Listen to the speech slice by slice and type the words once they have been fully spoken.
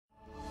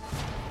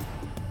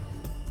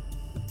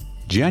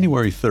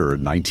January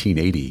 3rd,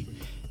 1980.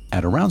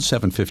 At around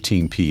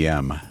 7:15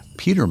 p.m.,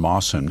 Peter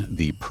Mawson,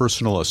 the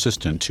personal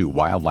assistant to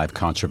wildlife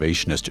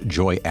conservationist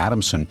Joy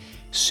Adamson,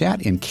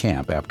 sat in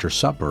camp after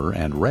supper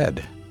and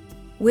read.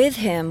 With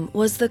him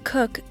was the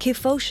cook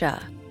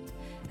Kifosha.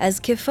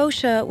 As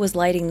Kifosha was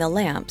lighting the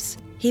lamps,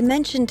 he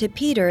mentioned to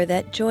Peter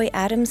that Joy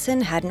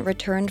Adamson hadn't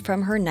returned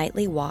from her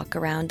nightly walk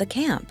around the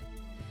camp.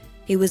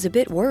 He was a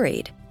bit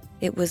worried.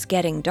 It was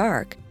getting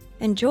dark,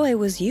 and Joy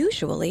was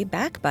usually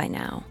back by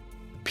now.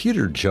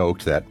 Peter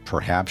joked that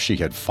perhaps she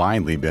had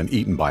finally been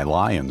eaten by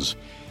lions.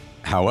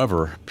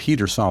 However,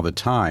 Peter saw the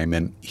time,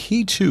 and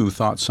he too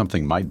thought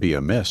something might be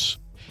amiss.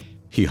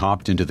 He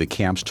hopped into the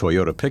camp's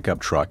Toyota pickup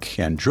truck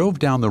and drove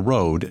down the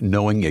road,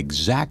 knowing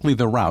exactly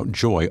the route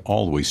Joy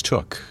always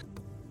took.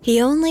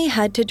 He only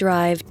had to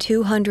drive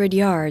 200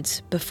 yards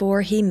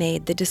before he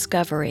made the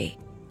discovery.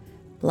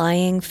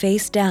 Lying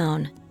face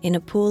down in a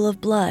pool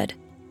of blood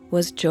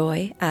was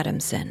Joy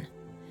Adamson.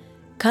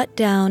 Cut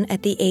down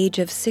at the age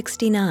of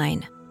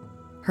 69,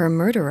 her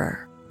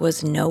murderer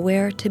was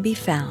nowhere to be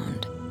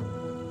found.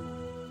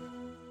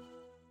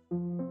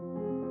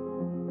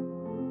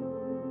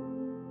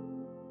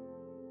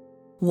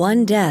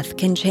 One death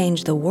can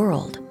change the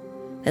world.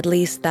 At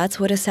least that's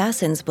what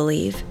assassins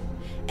believe.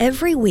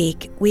 Every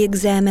week, we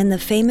examine the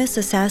famous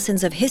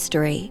assassins of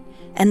history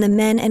and the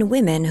men and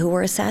women who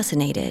were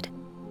assassinated.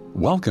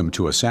 Welcome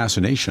to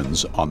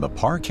Assassinations on the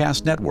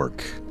Parcast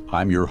Network.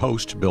 I'm your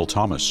host, Bill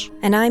Thomas.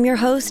 And I'm your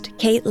host,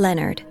 Kate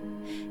Leonard.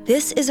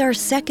 This is our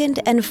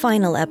second and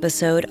final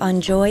episode on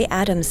Joy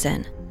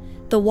Adamson,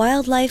 the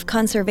wildlife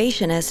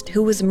conservationist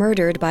who was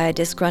murdered by a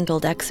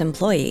disgruntled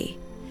ex-employee.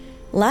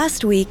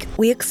 Last week,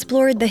 we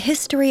explored the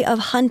history of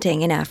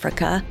hunting in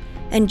Africa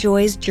and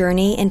Joy's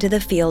journey into the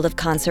field of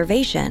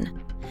conservation.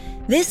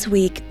 This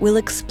week, we'll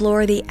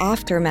explore the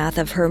aftermath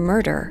of her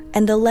murder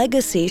and the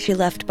legacy she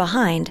left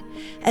behind,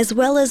 as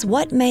well as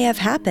what may have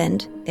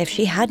happened if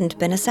she hadn't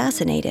been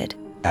assassinated.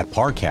 At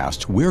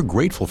Parcast, we're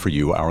grateful for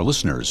you, our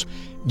listeners.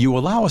 You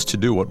allow us to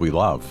do what we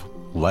love.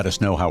 Let us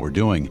know how we're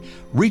doing.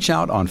 Reach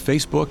out on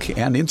Facebook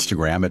and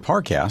Instagram at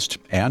Parcast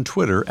and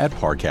Twitter at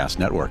Parcast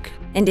Network.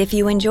 And if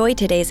you enjoyed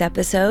today's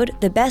episode,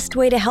 the best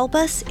way to help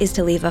us is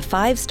to leave a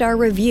 5-star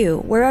review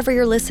wherever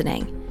you're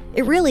listening.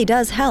 It really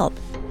does help.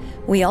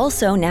 We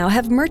also now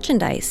have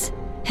merchandise.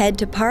 Head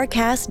to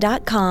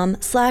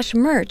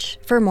parcast.com/merch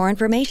for more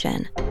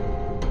information.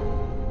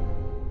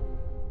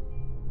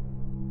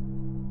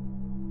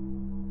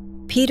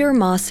 Peter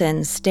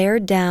Mawson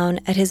stared down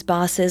at his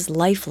boss's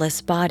lifeless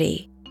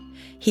body.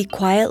 He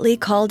quietly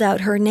called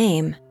out her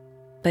name,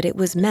 but it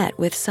was met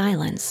with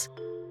silence.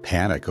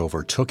 Panic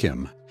overtook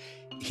him.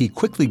 He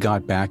quickly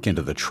got back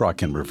into the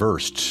truck and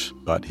reversed,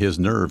 but his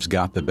nerves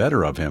got the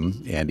better of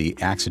him, and he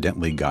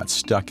accidentally got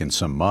stuck in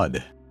some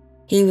mud.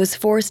 He was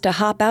forced to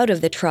hop out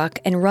of the truck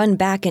and run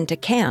back into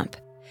camp.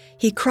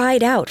 He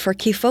cried out for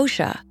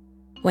Kifosha.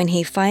 When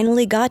he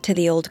finally got to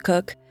the old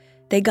cook,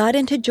 they got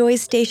into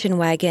Joy's station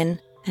wagon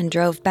and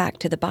drove back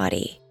to the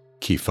body.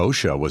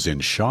 Kifosha was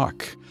in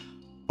shock.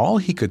 All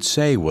he could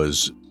say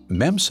was,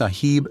 "Mem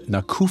Sahib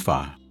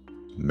Nakufa."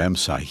 Mem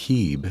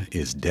Sahib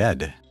is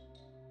dead.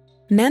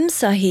 Mem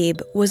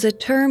Sahib was a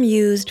term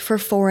used for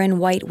foreign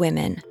white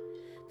women.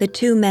 The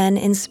two men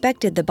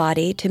inspected the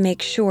body to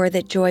make sure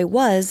that Joy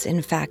was,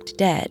 in fact,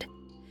 dead.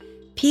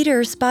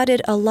 Peter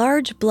spotted a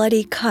large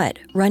bloody cut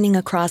running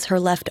across her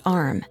left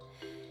arm.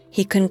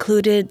 He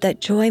concluded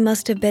that Joy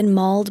must have been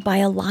mauled by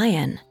a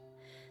lion.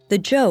 The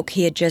joke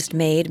he had just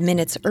made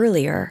minutes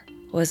earlier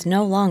was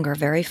no longer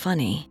very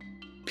funny.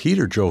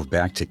 Peter drove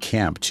back to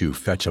camp to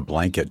fetch a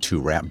blanket to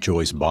wrap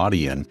Joy's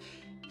body in.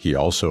 He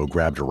also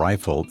grabbed a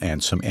rifle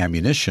and some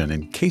ammunition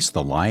in case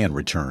the lion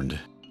returned.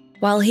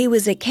 While he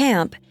was at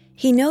camp,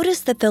 he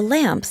noticed that the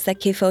lamps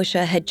that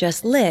Kifosha had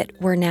just lit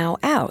were now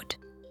out.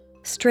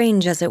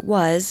 Strange as it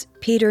was,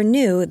 Peter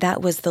knew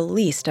that was the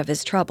least of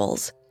his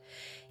troubles.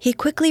 He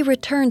quickly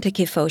returned to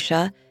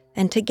Kifosha,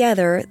 and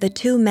together the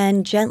two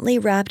men gently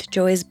wrapped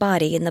Joy's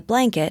body in the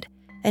blanket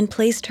and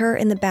placed her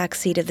in the back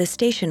seat of the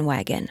station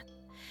wagon.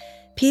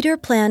 Peter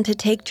planned to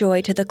take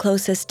Joy to the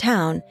closest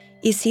town,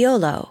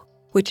 Isiolo,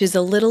 which is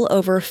a little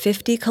over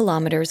 50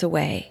 kilometers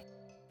away.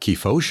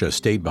 Kifosha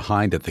stayed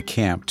behind at the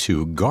camp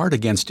to guard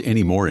against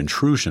any more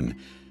intrusion.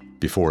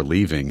 Before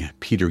leaving,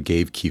 Peter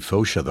gave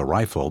Kifosha the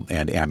rifle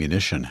and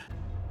ammunition.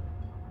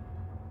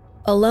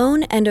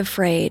 Alone and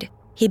afraid,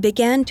 he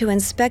began to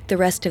inspect the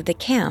rest of the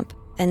camp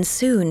and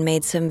soon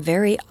made some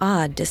very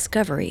odd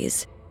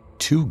discoveries.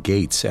 2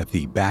 gates at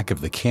the back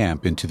of the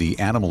camp into the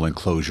animal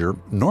enclosure,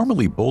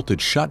 normally bolted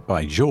shut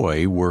by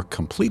Joy, were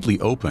completely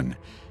open.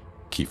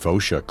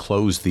 Kifosha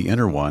closed the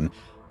inner one,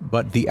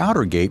 but the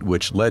outer gate,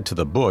 which led to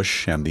the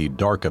bush and the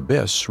dark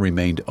abyss,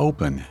 remained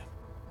open.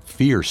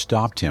 Fear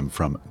stopped him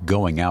from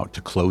going out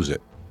to close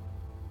it.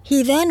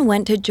 He then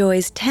went to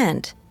Joy's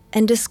tent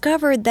and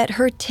discovered that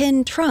her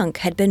tin trunk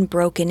had been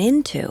broken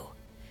into.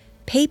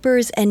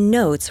 Papers and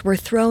notes were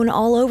thrown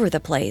all over the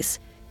place,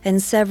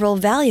 and several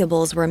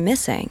valuables were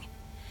missing.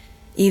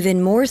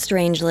 Even more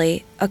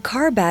strangely, a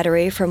car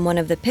battery from one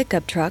of the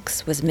pickup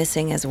trucks was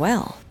missing as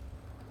well.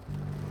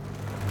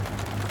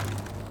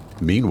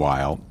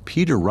 Meanwhile,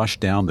 Peter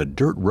rushed down the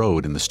dirt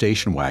road in the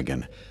station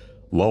wagon.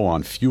 Low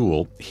on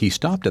fuel, he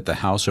stopped at the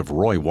house of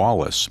Roy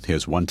Wallace,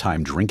 his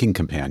one-time drinking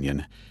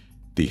companion.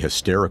 The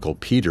hysterical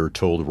Peter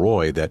told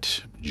Roy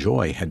that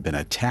Joy had been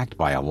attacked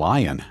by a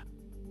lion.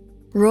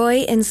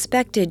 Roy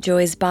inspected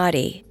Joy's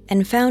body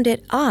and found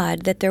it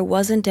odd that there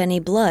wasn't any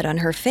blood on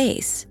her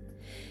face.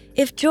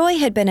 If Joy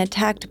had been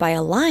attacked by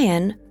a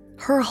lion,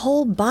 her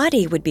whole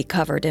body would be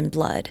covered in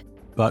blood.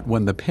 But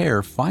when the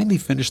pair finally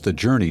finished the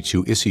journey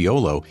to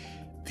Isiolo,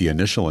 the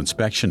initial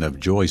inspection of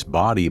Joy's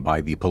body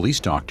by the police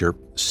doctor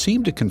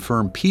seemed to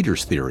confirm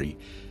Peter's theory.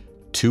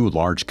 2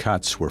 large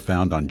cuts were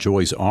found on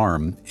Joy's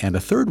arm, and a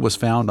third was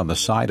found on the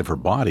side of her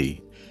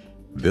body.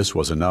 This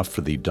was enough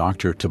for the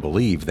doctor to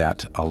believe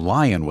that a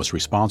lion was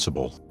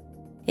responsible.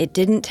 It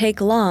didn't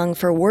take long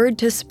for word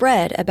to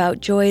spread about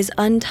Joy's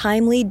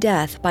untimely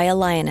death by a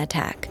lion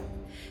attack.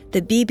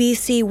 The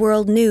BBC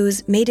World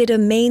News made it a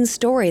main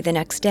story the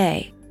next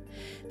day.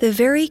 The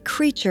very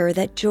creature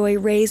that Joy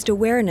raised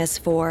awareness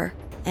for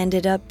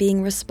ended up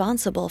being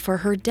responsible for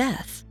her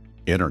death.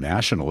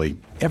 Internationally,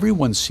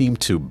 everyone seemed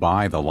to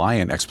buy the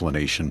lion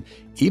explanation,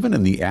 even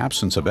in the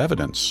absence of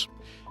evidence.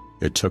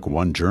 It took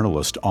one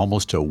journalist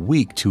almost a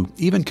week to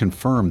even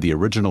confirm the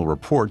original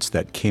reports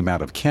that came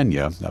out of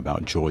Kenya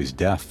about Joy's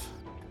death.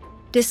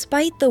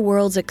 Despite the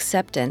world's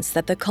acceptance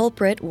that the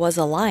culprit was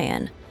a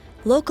lion,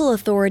 local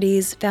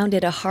authorities found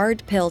it a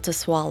hard pill to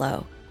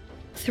swallow.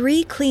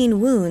 3 clean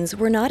wounds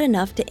were not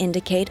enough to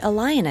indicate a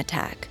lion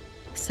attack.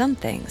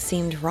 Something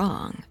seemed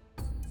wrong.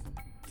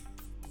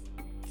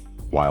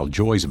 While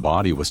Joy's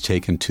body was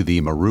taken to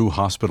the Maru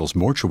Hospital's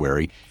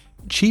mortuary,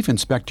 Chief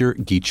Inspector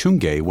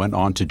Gichunge went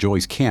on to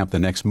Joy's camp the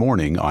next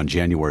morning on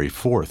January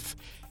 4th.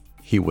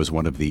 He was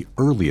one of the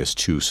earliest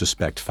to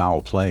suspect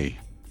foul play.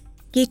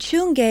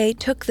 Gichunge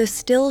took the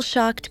still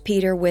shocked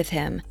Peter with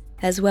him,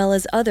 as well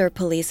as other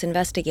police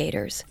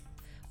investigators.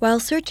 While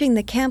searching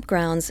the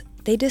campgrounds,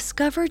 they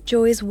discovered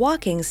Joy's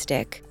walking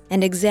stick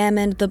and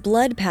examined the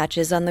blood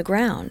patches on the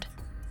ground.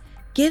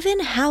 Given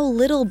how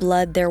little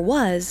blood there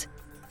was,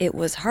 it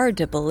was hard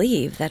to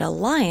believe that a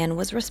lion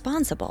was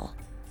responsible.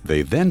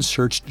 They then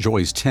searched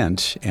Joy's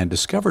tent and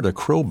discovered a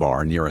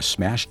crowbar near a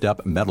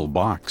smashed-up metal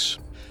box.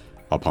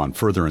 Upon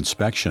further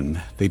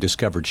inspection, they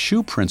discovered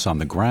shoe prints on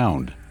the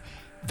ground.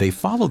 They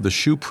followed the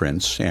shoe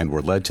prints and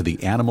were led to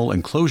the animal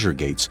enclosure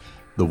gates,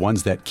 the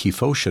ones that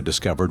Kifosha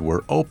discovered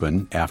were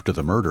open after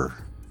the murder.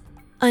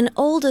 An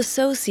old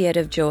associate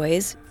of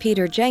Joy's,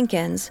 Peter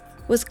Jenkins,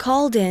 was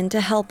called in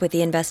to help with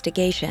the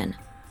investigation.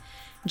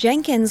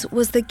 Jenkins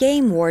was the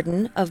game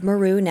warden of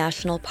Maru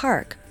National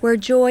Park, where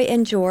Joy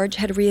and George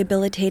had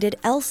rehabilitated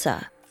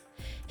Elsa.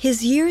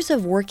 His years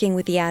of working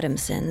with the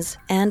Adamsons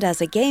and as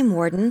a game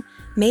warden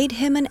made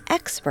him an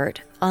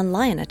expert on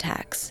lion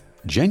attacks.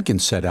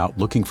 Jenkins set out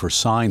looking for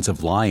signs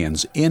of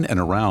lions in and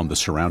around the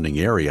surrounding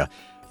area,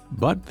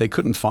 but they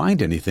couldn't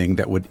find anything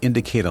that would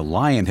indicate a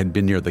lion had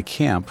been near the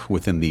camp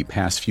within the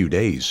past few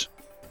days.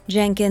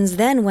 Jenkins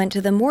then went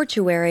to the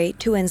mortuary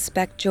to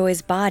inspect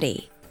Joy's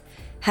body.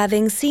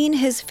 Having seen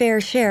his fair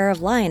share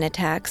of lion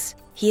attacks,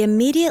 he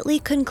immediately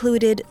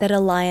concluded that a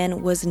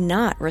lion was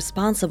not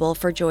responsible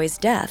for Joy's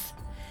death.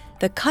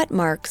 The cut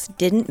marks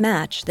didn't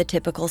match the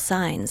typical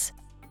signs.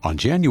 On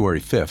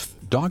January 5th,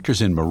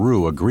 doctors in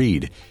Maru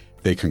agreed.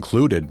 They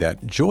concluded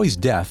that Joy's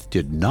death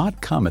did not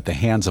come at the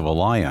hands of a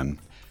lion.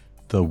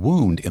 The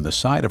wound in the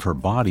side of her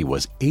body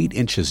was 8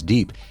 inches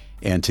deep,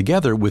 and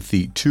together with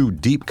the 2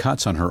 deep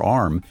cuts on her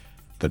arm,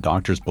 the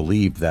doctors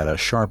believed that a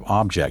sharp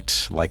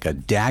object, like a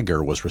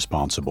dagger, was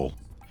responsible.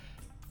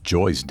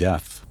 Joy's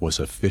death was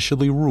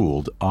officially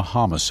ruled a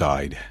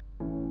homicide.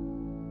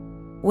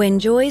 When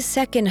Joy's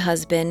second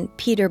husband,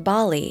 Peter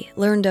Bali,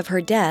 learned of her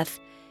death,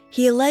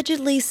 he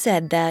allegedly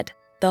said that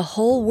the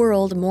whole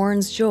world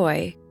mourns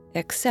Joy,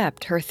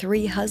 except her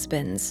 3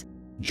 husbands.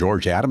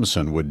 George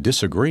Adamson would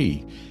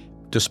disagree.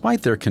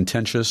 Despite their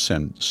contentious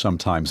and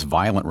sometimes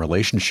violent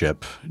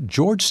relationship,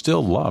 George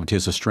still loved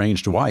his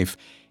estranged wife,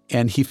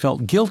 and he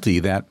felt guilty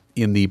that,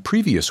 in the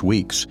previous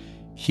weeks,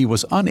 he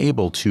was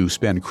unable to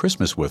spend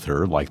Christmas with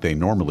her like they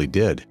normally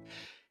did.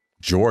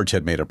 George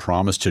had made a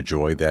promise to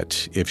Joy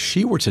that if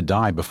she were to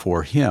die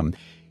before him,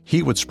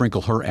 he would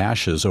sprinkle her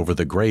ashes over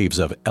the graves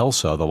of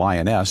Elsa the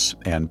lioness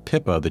and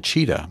Pippa the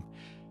cheetah.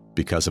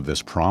 Because of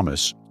this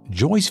promise,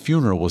 Joy's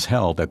funeral was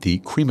held at the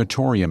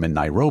crematorium in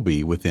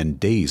Nairobi within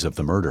days of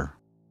the murder.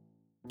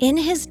 In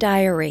his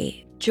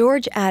diary,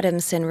 George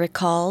Adamson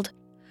recalled,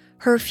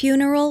 "Her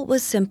funeral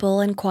was simple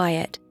and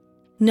quiet.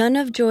 None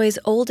of Joy's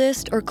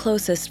oldest or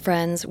closest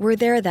friends were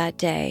there that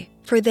day,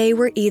 for they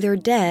were either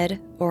dead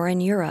or in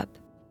Europe.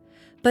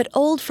 But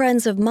old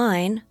friends of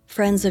mine,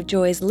 friends of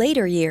Joy's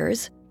later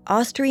years,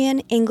 Austrian,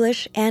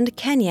 English, and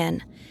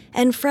Kenyan,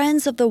 and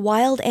friends of the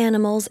wild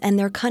animals and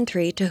their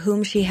country to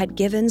whom she had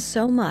given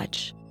so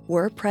much,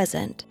 were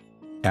present."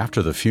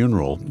 After the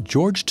funeral,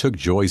 George took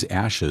Joy's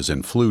ashes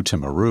and flew to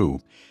Maru.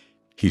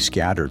 He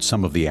scattered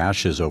some of the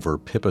ashes over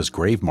Pippa's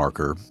grave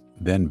marker,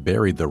 then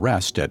buried the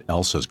rest at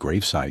Elsa's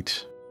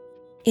gravesite.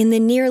 In the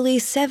nearly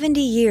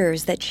 70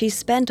 years that she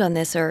spent on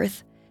this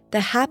earth, The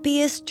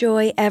happiest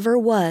Joy ever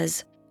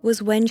was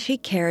when she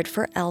cared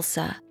for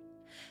Elsa.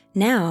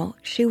 Now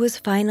she was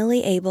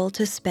finally able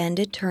to spend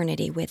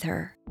eternity with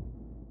her.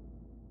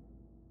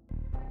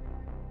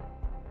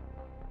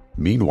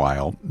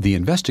 Meanwhile, the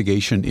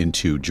investigation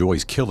into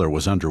Joy's killer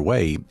was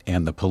underway,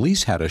 and the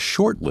police had a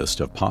short list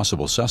of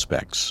possible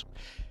suspects.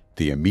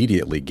 They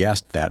immediately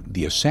guessed that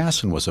the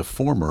assassin was a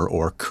former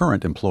or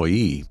current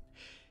employee.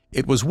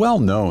 It was well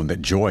known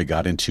that Joy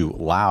got into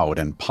loud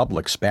and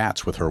public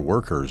spats with her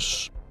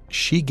workers.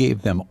 She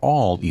gave them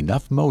all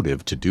enough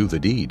motive to do the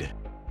deed.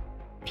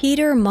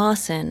 Peter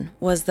Mawson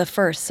was the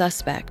first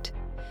suspect.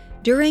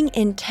 During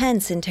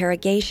intense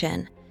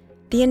interrogation,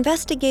 the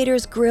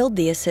investigators grilled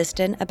the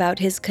assistant about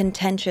his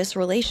contentious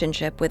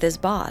relationship with his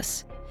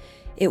boss.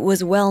 It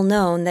was well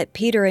known that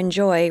Peter and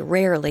Joy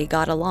rarely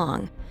got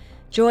along.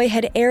 Joy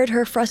had aired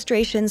her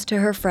frustrations to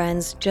her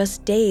friends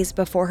just days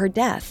before her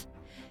death,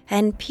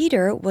 and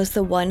Peter was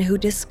the one who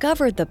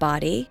discovered the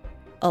body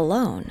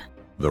alone.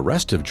 The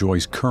rest of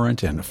Joy's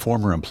current and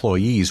former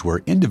employees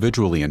were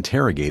individually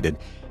interrogated,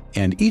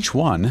 and each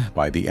one,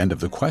 by the end of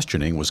the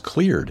questioning, was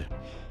cleared.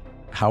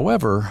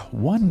 However,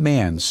 one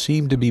man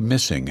seemed to be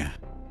missing: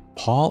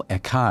 Paul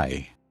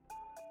Ekai.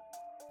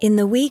 In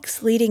the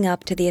weeks leading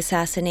up to the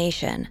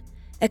assassination,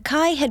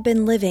 Ekai had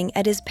been living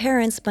at his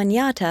parents'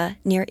 manyatta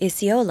near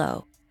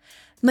Isiolo.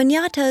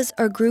 Manyattas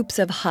are groups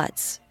of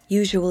huts,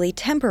 usually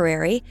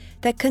temporary,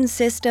 that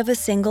consist of a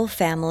single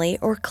family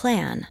or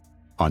clan.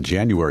 On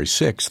January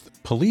 6th,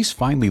 police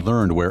finally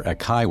learned where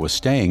Ekai was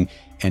staying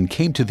and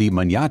came to the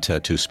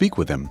manyatta to speak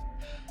with him.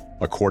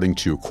 According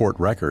to court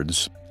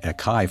records,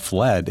 Ekai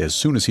fled as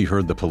soon as he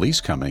heard the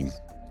police coming.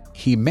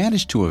 He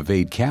managed to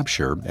evade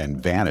capture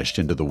and vanished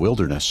into the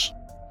wilderness.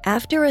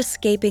 After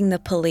escaping the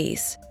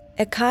police,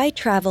 Ekai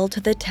traveled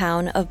to the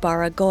town of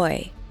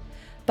Baragoi.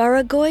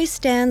 Baragoi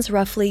stands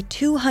roughly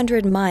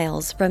 200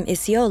 miles from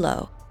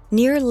Isiolo,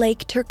 near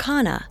Lake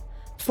Turkana,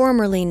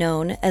 formerly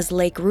known as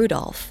Lake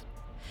Rudolph.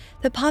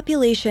 The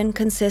population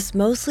consists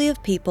mostly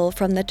of people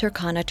from the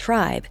Turkana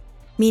tribe,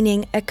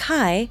 meaning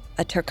Ekai,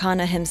 a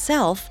Turkana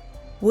himself,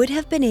 would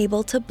have been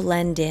able to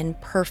blend in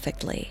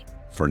perfectly.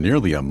 For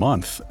nearly a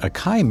month,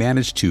 Ekai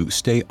managed to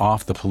stay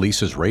off the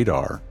police's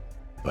radar.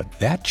 But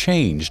that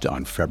changed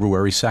on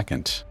February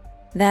 2nd.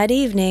 That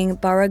evening,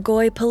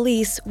 Baragoi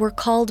police were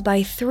called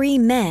by 3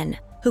 men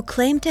who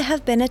claimed to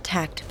have been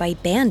attacked by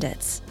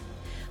bandits.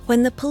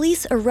 When the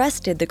police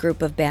arrested the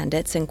group of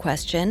bandits in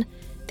question,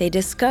 they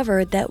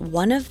discovered that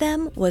one of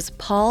them was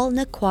Paul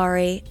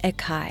Nakwari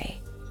Ekai.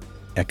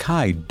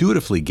 Ekai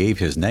dutifully gave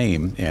his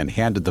name and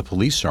handed the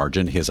police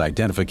sergeant his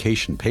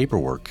identification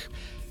paperwork.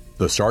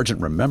 The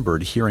sergeant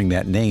remembered hearing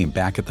that name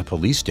back at the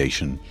police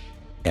station.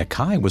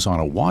 Ekai was on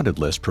a wanted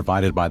list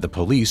provided by the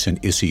police in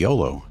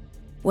Isiolo.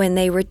 When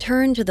they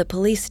returned to the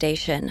police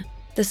station,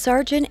 the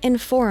sergeant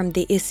informed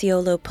the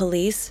Isiolo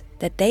police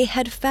that they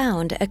had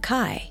found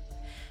Ekai.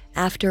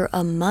 After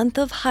a month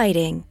of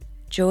hiding,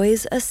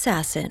 Joy's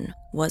assassin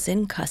was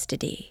in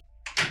custody.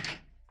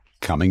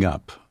 Coming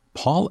up,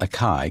 Paul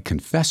Ekai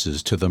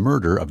confesses to the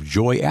murder of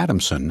Joy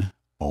Adamson,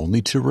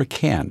 only to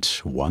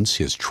recant once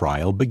his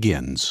trial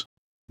begins.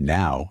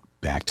 Now,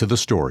 back to the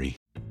story.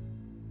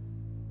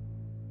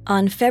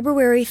 On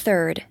February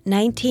 3rd,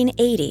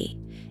 1980,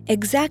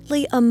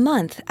 exactly a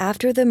month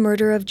after the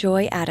murder of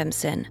Joy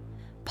Adamson,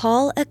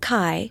 Paul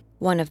Ekai,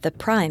 one of the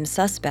prime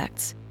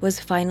suspects, was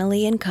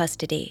finally in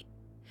custody.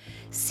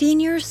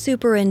 Senior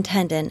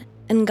Superintendent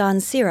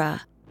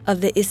Ngansira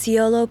of the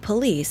Isiolo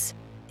Police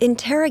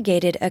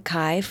interrogated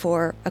Ekai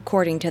for,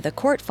 according to the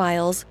court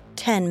files,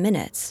 10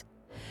 minutes.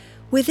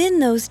 Within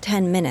those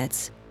 10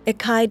 minutes,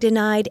 Ekai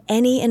denied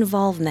any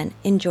involvement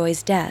in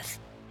Joy's death.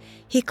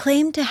 He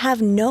claimed to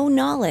have no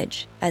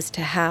knowledge as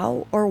to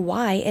how or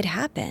why it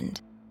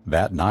happened.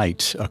 That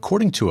night,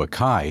 according to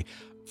Ekai,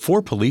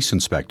 4 police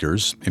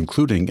inspectors,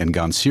 including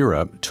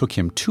Ngansira, took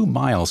him 2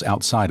 miles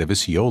outside of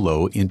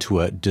Isiolo into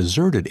a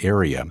deserted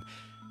area.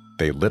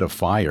 They lit a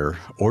fire,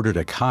 ordered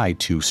Ekai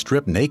to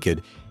strip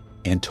naked,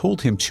 and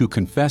told him to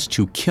confess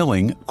to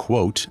killing,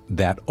 quote,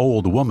 that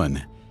old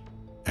woman.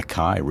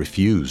 Ekai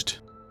refused.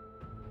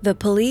 The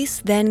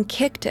police then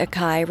kicked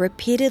Ekai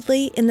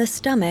repeatedly in the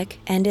stomach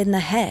and in the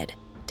head,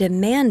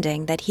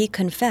 demanding that he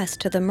confess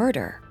to the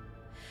murder.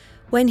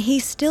 When he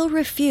still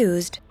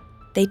refused,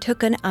 they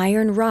took an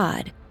iron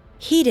rod,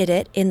 heated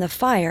it in the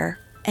fire,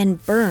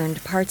 and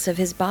burned parts of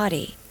his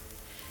body.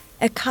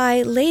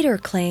 Ekai later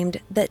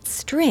claimed that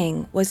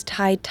string was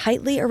tied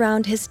tightly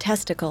around his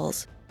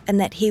testicles and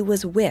that he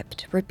was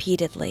whipped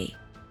repeatedly.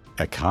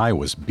 Ekai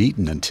was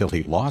beaten until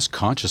he lost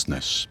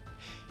consciousness.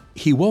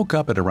 He woke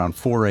up at around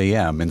 4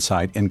 a.m.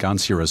 inside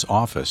Ngansira's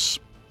office.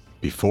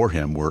 Before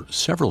him were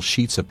several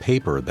sheets of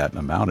paper that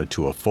amounted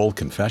to a full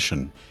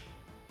confession.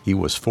 He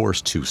was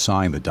forced to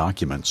sign the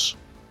documents.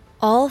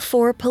 All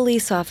 4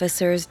 police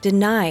officers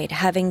denied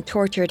having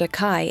tortured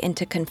Ekai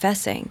into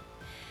confessing.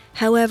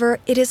 However,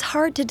 it is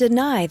hard to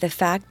deny the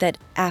fact that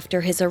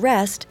after his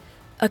arrest,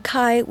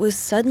 Ekai was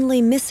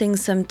suddenly missing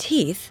some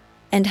teeth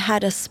and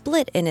had a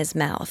split in his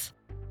mouth.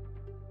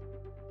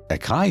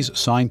 Ekai's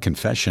signed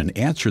confession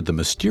answered the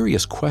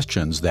mysterious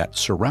questions that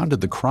surrounded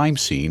the crime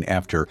scene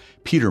after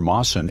Peter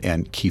Mawson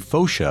and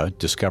Kefosha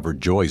discovered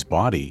Joy's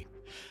body.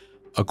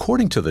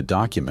 According to the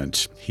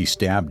document, he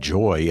stabbed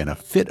Joy in a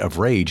fit of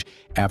rage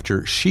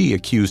after she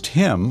accused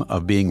him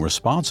of being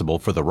responsible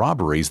for the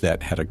robberies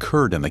that had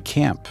occurred in the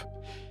camp.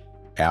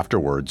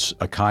 Afterwards,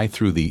 Ekai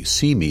threw the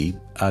simi,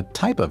 a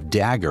type of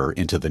dagger,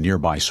 into the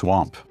nearby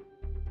swamp.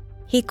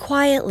 He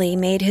quietly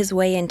made his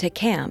way into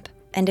camp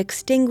and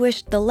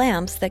extinguished the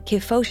lamps that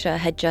Kefosha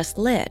had just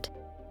lit.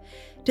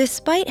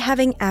 Despite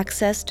having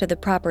access to the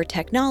proper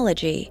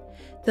technology,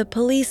 the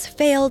police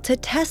failed to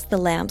test the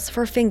lamps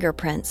for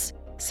fingerprints,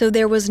 so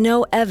there was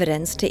no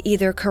evidence to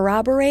either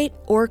corroborate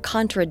or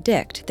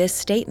contradict this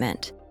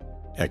statement.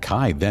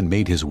 Ekai then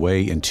made his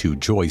way into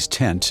Joy's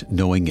tent,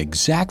 knowing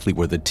exactly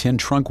where the tin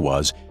trunk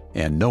was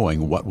and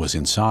knowing what was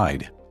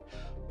inside.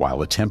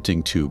 While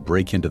attempting to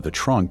break into the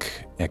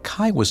trunk,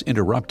 Ekai was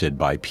interrupted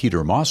by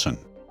Peter Mawson.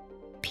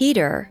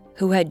 Peter,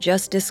 who had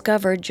just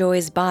discovered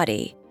Joy's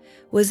body,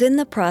 was in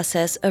the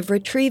process of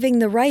retrieving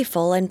the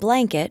rifle and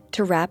blanket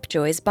to wrap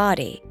Joy's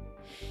body.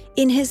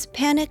 In his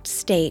panicked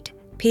state,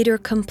 Peter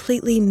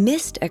completely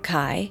missed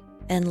Ekai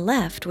and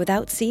left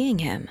without seeing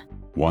him.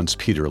 Once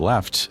Peter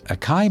left,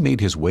 Ekai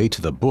made his way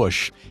to the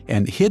bush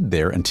and hid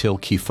there until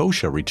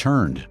Kefosha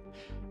returned.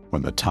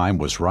 When the time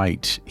was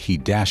right, he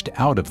dashed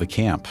out of the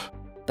camp.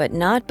 But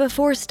not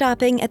before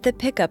stopping at the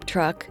pickup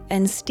truck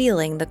and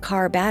stealing the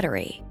car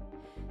battery.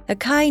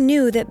 Ekai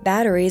knew that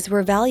batteries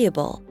were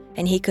valuable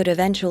and he could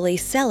eventually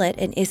sell it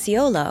in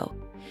Isiolo.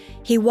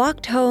 He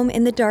walked home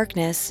in the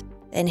darkness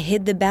and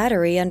hid the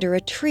battery under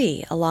a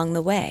tree along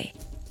the way.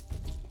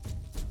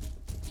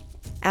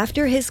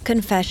 After his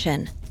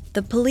confession,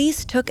 the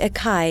police took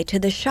Ekai to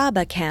the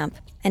Shaba camp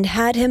and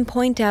had him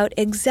point out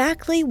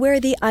exactly where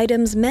the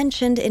items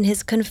mentioned in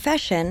his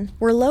confession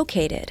were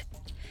located.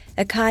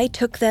 Ekai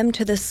took them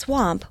to the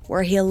swamp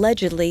where he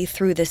allegedly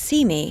threw the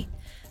simi,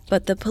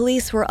 but the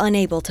police were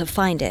unable to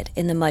find it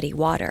in the muddy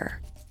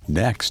water.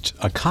 Next,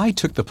 Ekai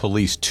took the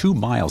police 2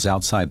 miles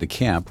outside the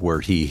camp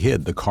where he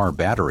hid the car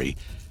battery.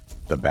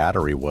 The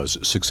battery was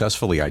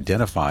successfully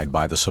identified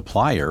by the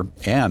supplier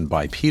and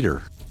by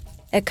Peter.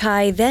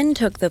 Ekai then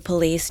took the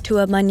police to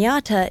a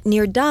manyatta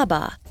near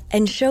Daba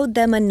and showed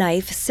them a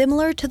knife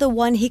similar to the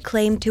one he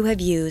claimed to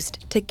have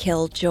used to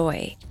kill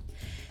Joy.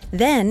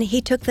 Then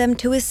he took them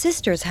to his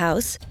sister's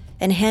house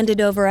and handed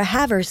over a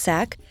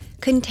haversack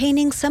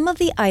containing some of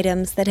the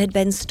items that had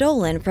been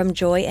stolen from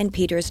Joy and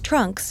Peter's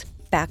trunks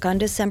back on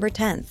December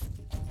 10th.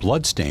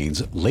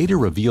 Bloodstains, later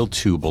revealed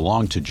to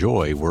belong to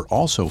Joy, were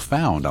also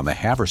found on the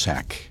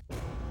haversack.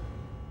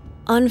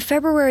 On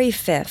February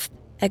 5th,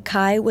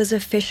 Ekai was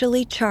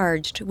officially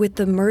charged with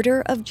the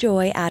murder of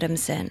Joy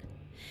Adamson.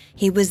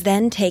 He was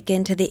then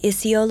taken to the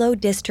Isiolo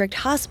District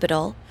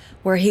Hospital,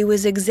 where he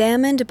was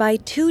examined by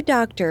 2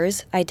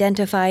 doctors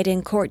identified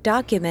in court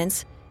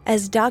documents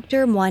as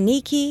Dr.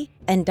 Mwaniki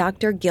and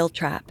Dr.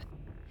 Giltrap.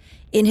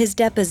 In his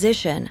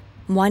deposition,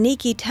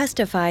 Mwaniki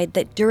testified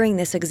that during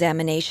this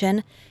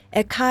examination,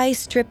 Ekai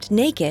stripped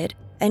naked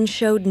and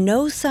showed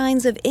no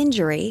signs of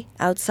injury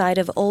outside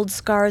of old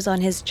scars on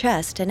his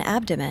chest and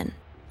abdomen.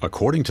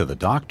 According to the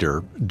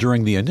doctor,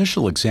 during the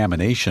initial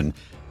examination,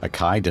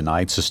 Ekai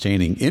denied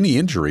sustaining any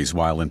injuries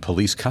while in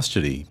police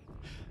custody.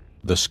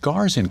 The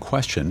scars in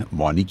question,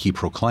 Mwaniki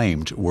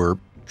proclaimed, were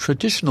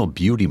traditional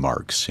beauty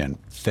marks and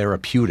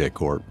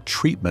therapeutic or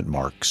treatment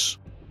marks.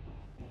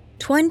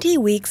 20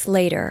 weeks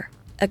later,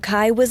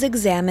 Ekai was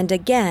examined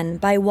again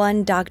by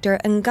one Dr.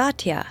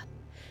 Ngatia.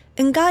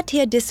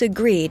 Ngatia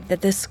disagreed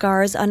that the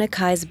scars on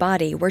Ekai's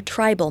body were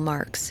tribal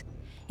marks.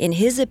 In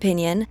his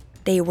opinion,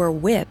 they were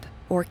whip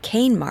or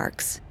cane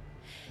marks.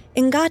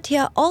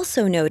 Ngatia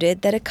also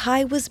noted that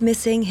Ekai was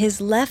missing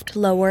his left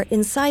lower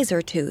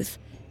incisor tooth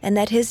and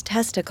that his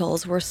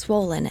testicles were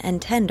swollen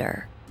and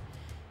tender.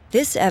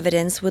 This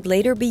evidence would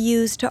later be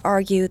used to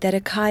argue that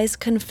Ekai's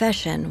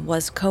confession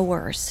was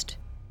coerced.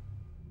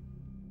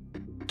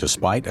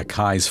 Despite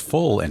Ekai's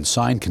full and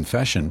signed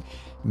confession,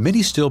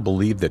 many still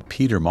believe that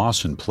Peter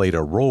Mawson played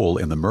a role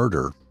in the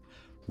murder.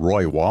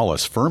 Roy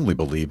Wallace firmly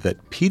believed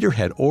that Peter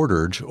had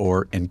ordered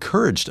or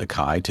encouraged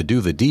Ekai to do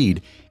the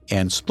deed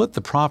and split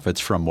the profits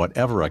from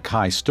whatever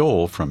Ekai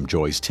stole from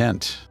Joy's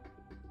tent.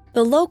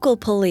 The local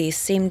police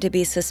seemed to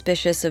be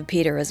suspicious of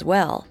Peter as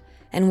well,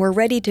 and were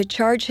ready to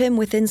charge him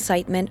with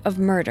incitement of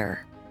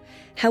murder.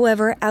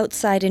 However,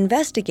 outside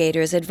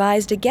investigators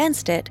advised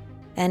against it,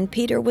 and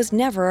Peter was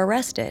never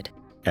arrested.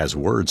 As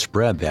word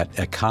spread that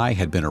Ekai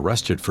had been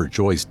arrested for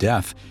Joy's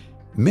death,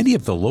 many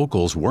of the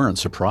locals weren't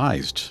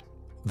surprised.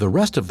 The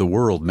rest of the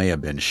world may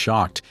have been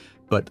shocked,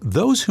 but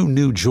those who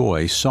knew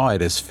Joy saw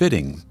it as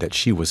fitting that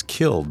she was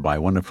killed by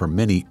one of her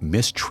many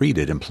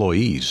mistreated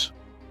employees.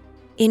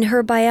 In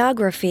her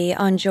biography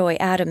on Joy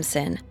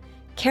Adamson,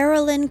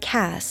 Carolyn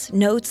Cass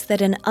notes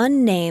that an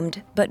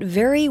unnamed but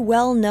very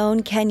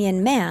well-known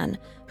Kenyan man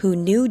who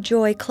knew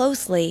Joy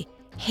closely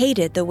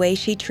hated the way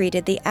she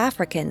treated the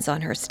Africans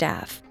on her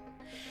staff.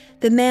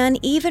 The man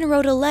even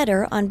wrote a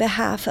letter on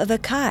behalf of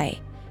Ekai,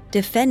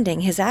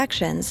 defending his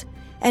actions,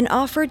 and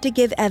offered to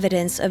give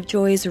evidence of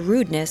Joy's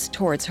rudeness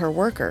towards her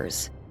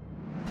workers.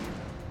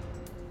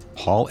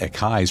 Paul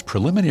Ekai's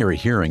preliminary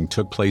hearing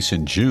took place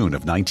in June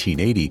of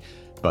 1980,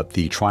 but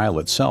the trial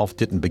itself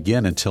didn't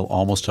begin until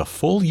almost a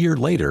full year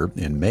later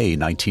in May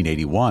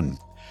 1981.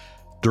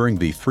 During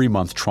the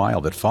 3-month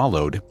trial that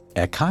followed,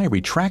 Ekai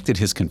retracted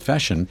his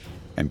confession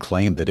and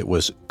claimed that it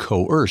was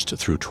coerced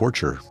through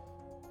torture.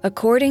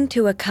 According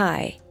to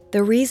Ekai,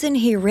 the reason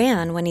he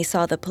ran when he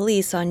saw the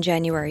police on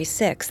January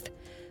 6th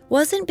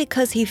wasn't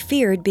because he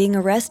feared being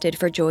arrested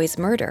for Joy's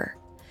murder.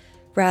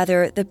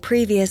 Rather, the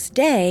previous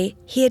day,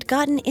 he had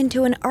gotten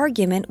into an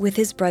argument with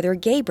his brother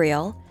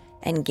Gabriel,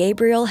 and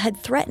Gabriel had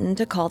threatened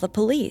to call the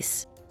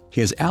police.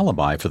 His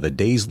alibi for the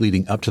days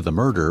leading up to the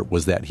murder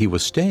was that he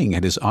was staying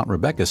at his Aunt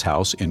Rebecca's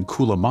house in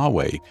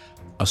Kulamawe,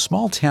 a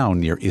small town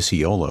near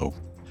Isiolo.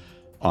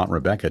 Aunt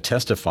Rebecca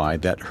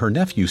testified that her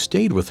nephew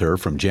stayed with her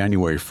from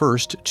January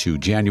 1st to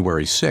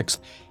January 6th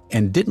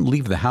and didn't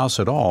leave the house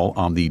at all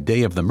on the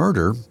day of the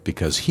murder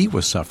because he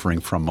was suffering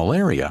from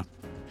malaria.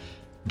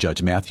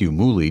 Judge Matthew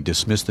Mooley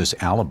dismissed this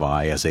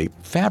alibi as a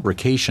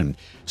fabrication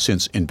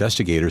since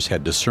investigators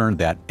had discerned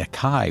that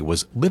Ekai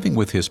was living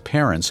with his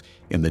parents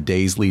in the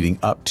days leading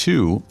up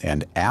to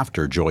and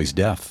after Joy's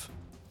death.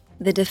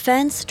 The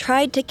defense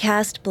tried to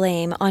cast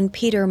blame on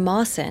Peter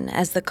Mawson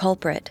as the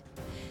culprit.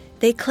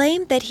 They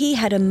claimed that he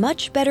had a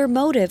much better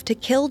motive to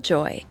kill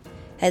Joy,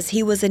 as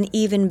he was an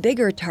even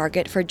bigger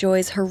target for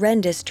Joy's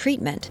horrendous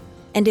treatment,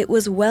 and it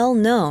was well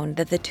known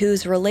that the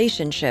two's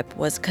relationship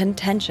was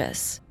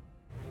contentious.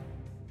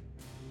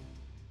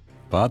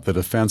 But the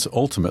defense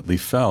ultimately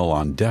fell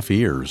on deaf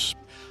ears.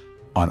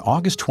 On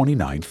August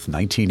 29,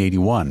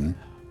 1981,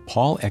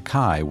 Paul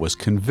Ekai was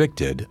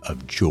convicted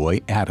of Joy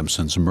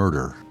Adamson's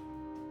murder.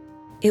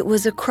 It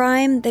was a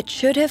crime that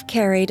should have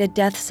carried a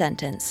death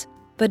sentence,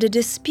 but a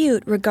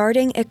dispute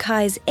regarding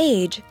Ekai's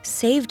age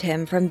saved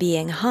him from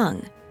being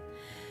hung.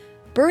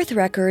 Birth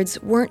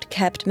records weren't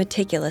kept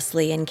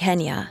meticulously in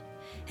Kenya,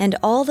 and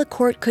all the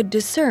court could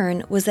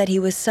discern was that he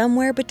was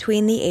somewhere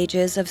between the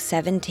ages of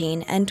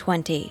 17 and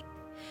 20.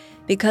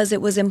 Because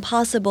it was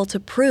impossible to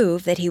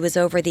prove that he was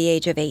over the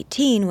age of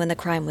 18 when the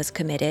crime was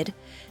committed,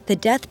 the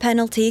death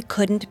penalty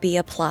couldn't be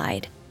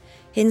applied.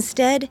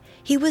 Instead,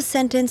 he was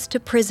sentenced to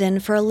prison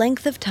for a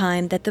length of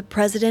time that the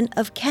president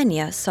of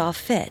Kenya saw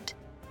fit.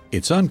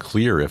 It's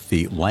unclear if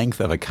the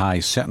length of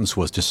Ekai's sentence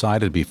was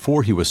decided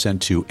before he was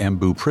sent to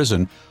Embu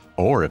prison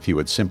or if he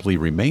would simply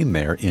remain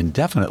there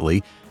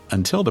indefinitely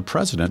until the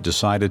president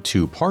decided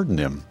to pardon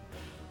him.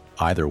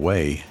 Either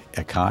way,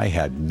 Ekai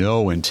had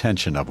no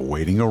intention of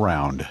waiting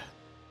around.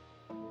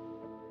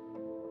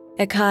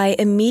 Ekai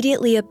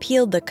immediately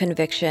appealed the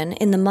conviction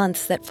in the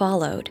months that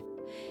followed.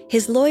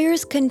 His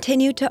lawyers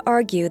continued to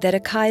argue that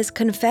Ekai's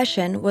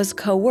confession was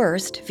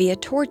coerced via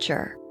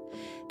torture.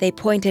 They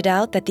pointed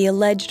out that the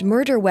alleged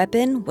murder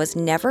weapon was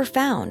never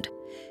found,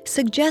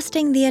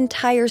 suggesting the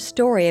entire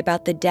story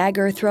about the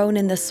dagger thrown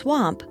in the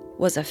swamp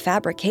was a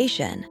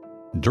fabrication.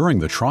 During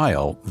the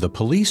trial, the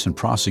police and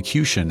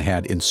prosecution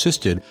had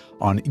insisted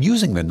on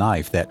using the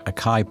knife that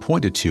Ekai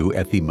pointed to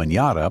at the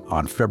manada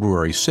on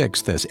February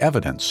 6th as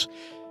evidence.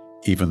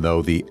 Even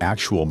though the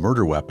actual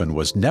murder weapon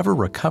was never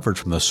recovered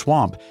from the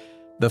swamp,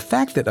 the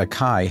fact that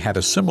Ekai had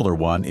a similar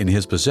one in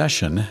his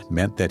possession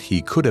meant that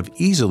he could have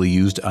easily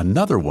used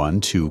another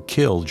one to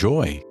kill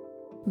Joy.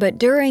 But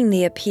during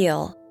the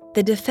appeal,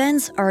 the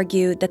defense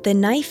argued that the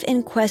knife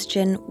in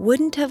question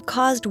wouldn't have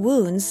caused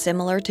wounds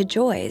similar to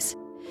Joy's.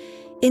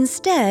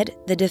 Instead,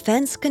 the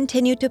defense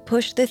continued to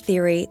push the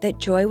theory that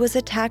Joy was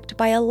attacked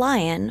by a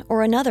lion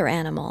or another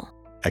animal.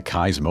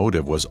 Ekai's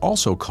motive was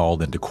also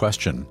called into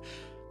question.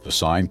 The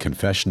signed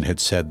confession had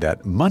said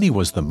that money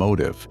was the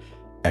motive.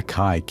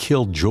 Ekai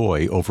killed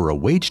Joy over a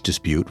wage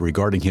dispute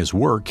regarding his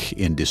work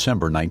in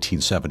December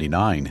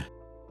 1979.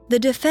 The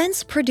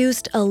defense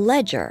produced a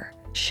ledger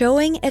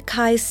showing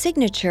Ekai's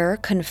signature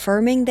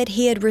confirming that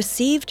he had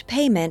received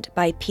payment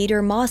by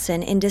Peter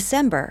Mawson in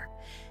December,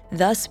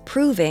 thus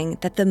proving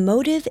that the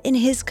motive in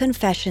his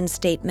confession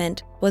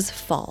statement was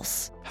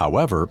false.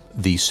 However,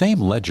 the same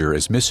ledger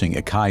is missing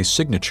Ekai's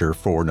signature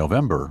for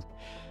November.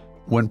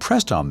 When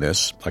pressed on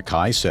this,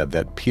 Ekai said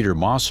that Peter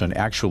Mawson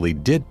actually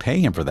did pay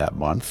him for that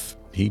month.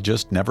 He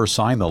just never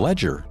signed the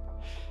ledger.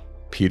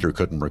 Peter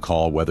couldn't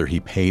recall whether he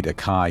paid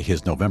Ekai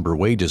his November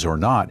wages or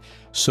not,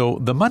 so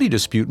the money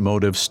dispute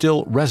motive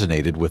still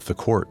resonated with the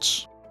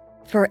courts.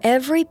 For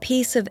every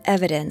piece of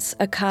evidence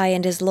Ekai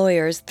and his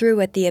lawyers threw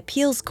at the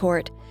appeals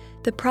court,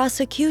 the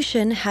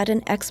prosecution had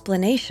an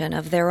explanation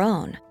of their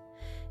own.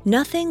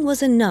 Nothing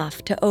was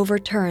enough to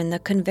overturn the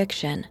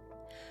conviction.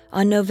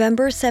 On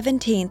November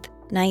 17,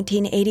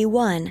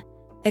 1981,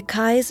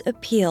 Ekai's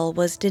appeal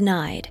was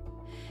denied.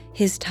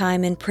 His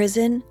time in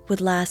prison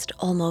would last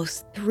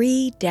almost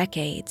 3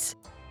 decades.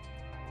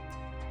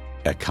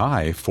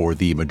 Ekai, for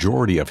the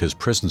majority of his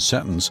prison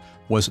sentence,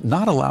 was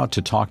not allowed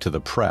to talk to the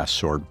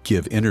press or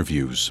give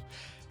interviews.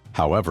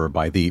 However,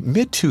 by the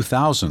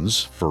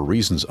mid-2000s, for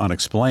reasons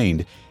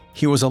unexplained,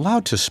 he was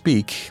allowed to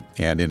speak,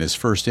 and in his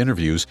first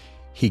interviews,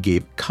 he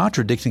gave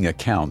contradicting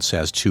accounts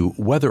as to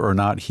whether or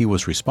not he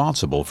was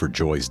responsible for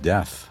Joy's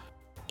death.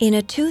 In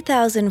a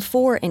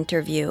 2004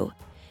 interview,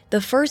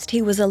 the first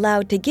he was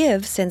allowed to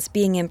give since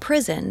being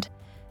imprisoned,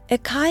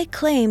 Ekai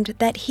claimed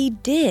that he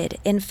did,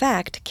 in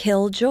fact,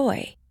 kill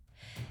Joy.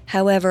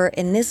 However,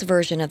 in this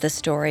version of the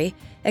story,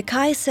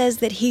 Ekai says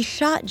that he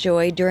shot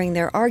Joy during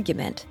their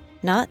argument,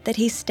 not that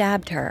he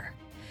stabbed her.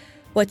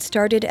 What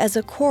started as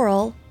a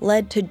quarrel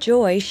led to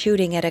Joy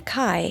shooting at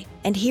Ekai,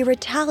 and he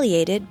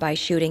retaliated by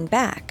shooting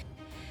back.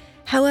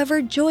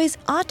 However, Joy's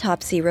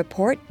autopsy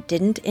report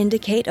didn't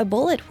indicate a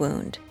bullet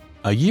wound.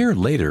 A year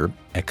later,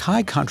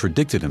 Ekai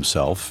contradicted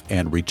himself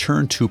and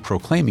returned to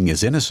proclaiming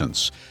his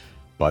innocence.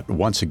 But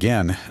once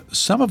again,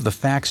 some of the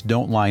facts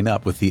don't line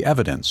up with the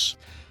evidence.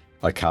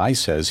 Ekai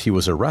says he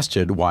was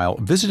arrested while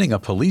visiting a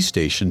police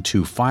station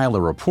to file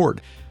a report,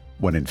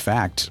 when in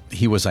fact,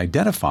 he was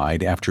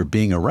identified after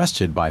being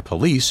arrested by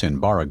police in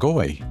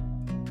Baragoy.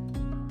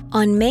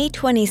 On May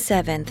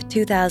 27,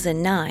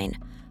 2009,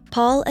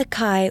 Paul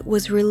Ekai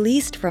was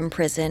released from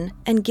prison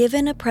and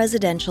given a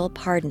presidential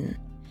pardon.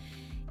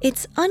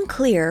 It's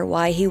unclear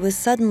why he was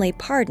suddenly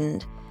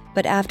pardoned,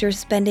 but after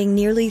spending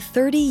nearly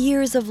 30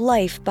 years of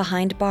life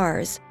behind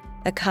bars,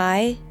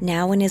 Ekai,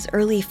 now in his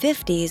early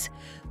 50s,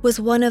 was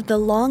one of the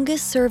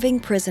longest-serving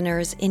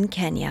prisoners in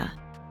Kenya.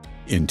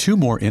 In two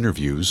more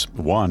interviews,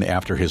 one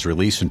after his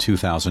release in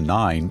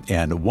 2009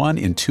 and one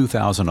in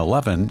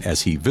 2011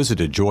 as he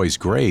visited Joy's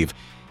grave,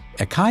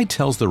 Ekai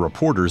tells the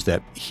reporters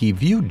that he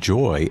viewed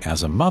Joy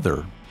as a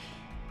mother.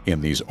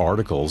 In these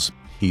articles,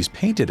 he's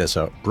painted as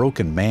a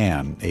broken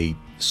man, a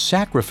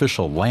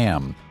sacrificial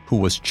lamb who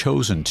was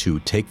chosen to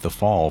take the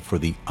fall for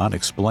the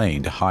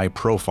unexplained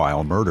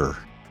high-profile murder.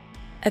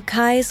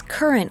 Ekai's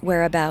current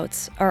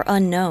whereabouts are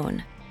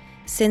unknown.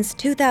 Since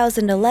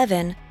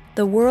 2011,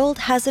 the world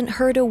hasn't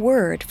heard a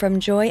word from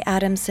Joy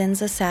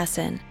Adamson's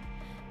assassin,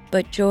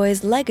 but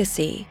Joy's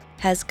legacy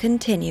has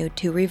continued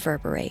to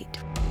reverberate.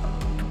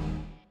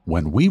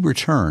 When we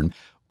return,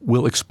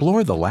 we'll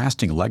explore the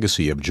lasting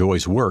legacy of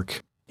Joy's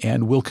work,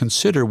 and we'll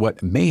consider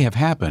what may have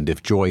happened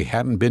if Joy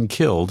hadn't been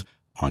killed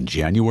on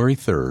January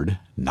 3rd,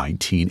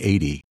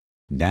 1980.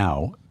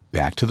 Now,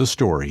 back to the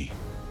story.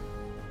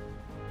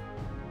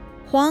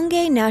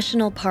 Hwange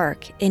National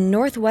Park in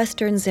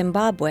northwestern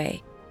Zimbabwe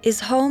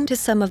is home to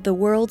some of the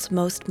world's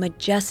most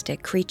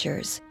majestic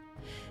creatures.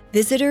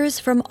 Visitors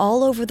from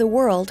all over the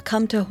world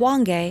come to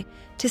Hwange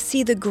to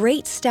see the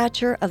great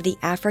stature of the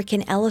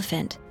African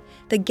elephant,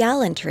 the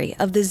gallantry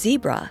of the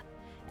zebra,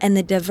 and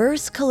the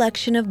diverse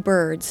collection of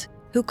birds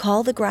who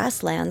call the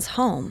grasslands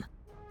home.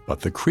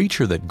 But the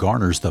creature that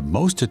garners the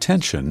most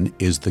attention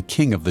is the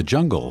king of the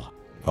jungle,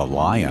 the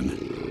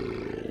lion.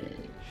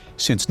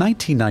 Since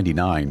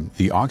 1999,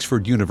 the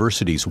Oxford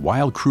University's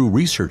Wild Crew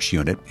Research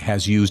Unit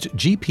has used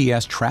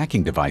GPS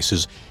tracking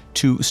devices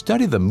to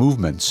study the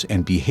movements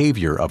and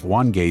behavior of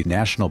Hwange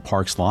National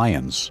Park's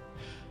lions.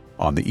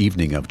 On the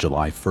evening of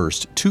July 1,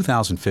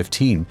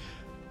 2015,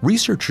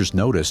 researchers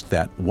noticed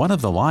that one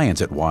of the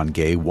lions at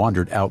Hwange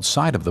wandered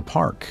outside of the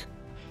park.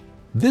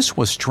 This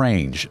was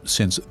strange,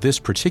 since this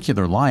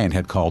particular lion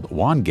had called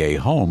Hwange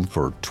home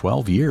for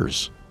 12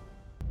 years.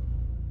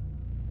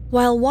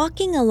 While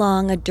walking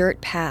along a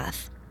dirt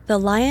path, the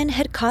lion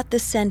had caught the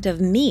scent of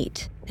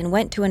meat and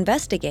went to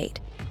investigate,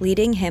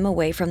 leading him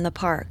away from the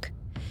park.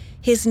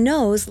 His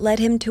nose led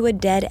him to a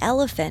dead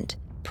elephant,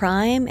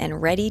 prime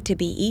and ready to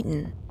be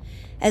eaten.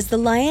 As the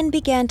lion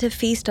began to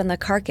feast on the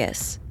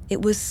carcass,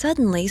 it was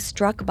suddenly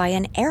struck by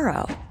an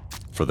arrow.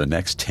 For the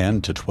next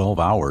 10 to 12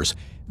 hours,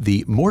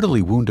 the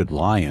mortally wounded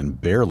lion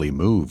barely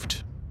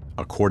moved.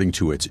 According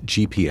to its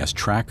GPS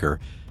tracker,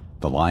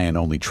 the lion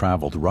only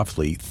traveled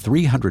roughly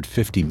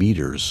 350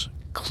 meters,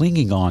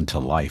 clinging on to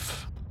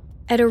life.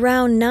 At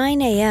around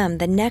 9 a.m.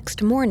 the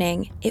next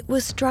morning, it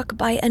was struck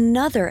by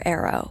another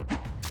arrow.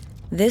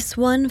 This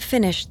one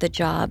finished the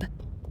job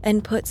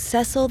and put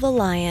Cecil the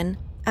lion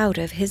out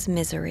of his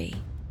misery.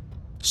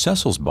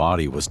 Cecil's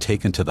body was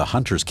taken to the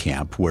hunter's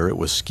camp where it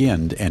was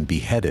skinned and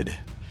beheaded.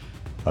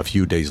 A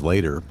few days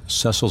later,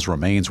 Cecil's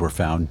remains were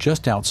found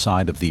just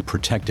outside of the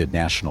protected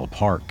national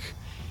park.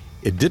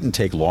 It didn't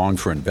take long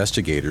for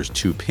investigators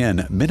to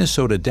pin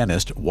Minnesota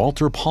dentist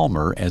Walter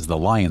Palmer as the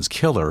lion's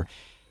killer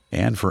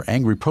and for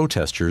angry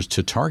protesters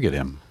to target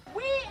him.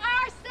 We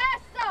are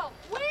Cecil!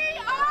 We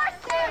are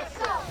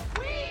Cecil!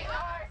 We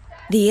are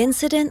Cecil! The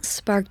incident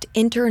sparked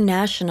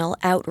international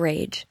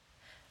outrage.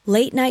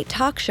 Late-night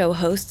talk show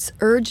hosts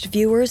urged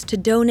viewers to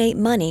donate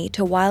money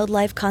to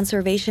wildlife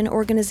conservation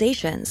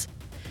organizations.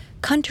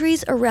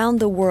 Countries around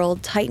the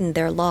world tightened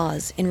their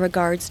laws in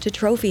regards to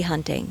trophy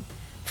hunting.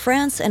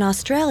 France and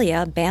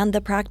Australia banned the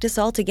practice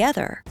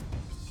altogether.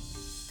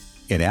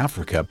 In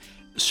Africa,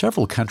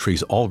 several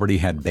countries already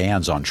had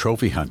bans on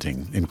trophy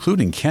hunting,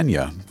 including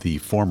Kenya, the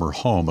former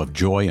home of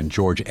Joy and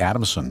George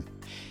Adamson.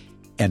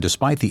 And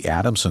despite the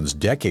Adamsons'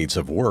 decades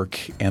of work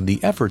and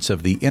the efforts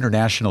of the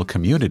international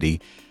community,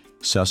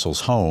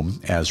 Cecil's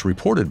home, as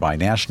reported by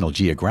National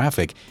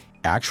Geographic,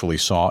 actually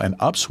saw an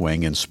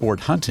upswing in sport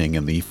hunting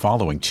in the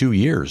following 2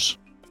 years.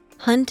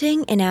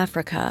 Hunting in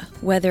Africa,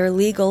 whether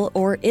legal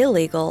or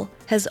illegal,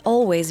 has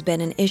always been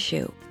an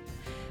issue.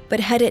 But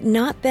had it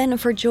not been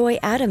for Joy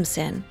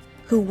Adamson,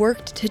 who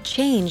worked to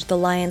change the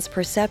lion's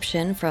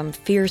perception from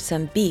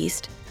fearsome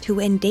beast to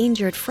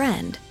endangered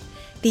friend,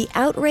 the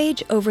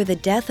outrage over the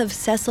death of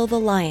Cecil the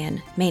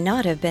lion may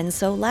not have been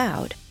so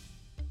loud.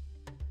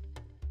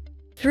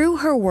 Through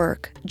her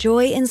work,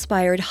 Joy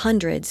inspired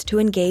hundreds to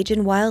engage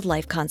in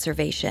wildlife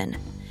conservation.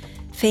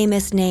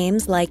 Famous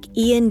names like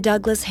Ian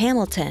Douglas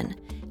Hamilton,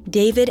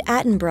 David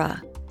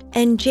Attenborough,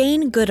 and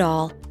Jane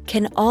Goodall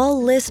can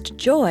all list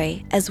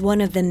Joy as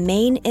one of the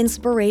main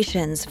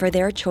inspirations for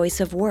their choice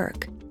of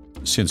work.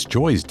 Since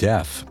Joy's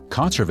death,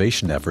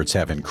 conservation efforts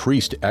have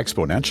increased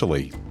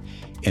exponentially.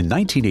 In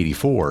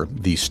 1984,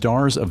 the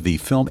stars of the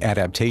film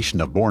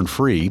adaptation of Born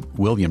Free,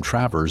 William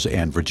Travers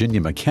and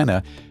Virginia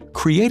McKenna,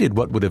 created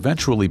what would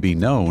eventually be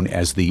known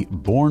as the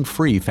Born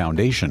Free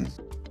Foundation.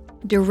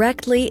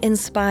 Directly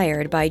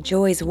inspired by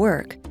Joy's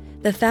work,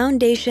 the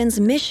Foundation's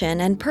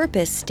mission and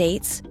purpose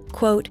states,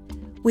 quote,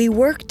 "We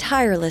work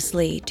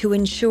tirelessly to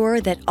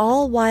ensure that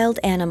all wild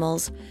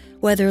animals,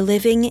 whether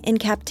living in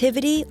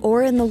captivity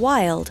or in the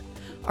wild,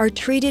 are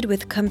treated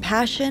with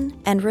compassion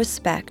and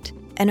respect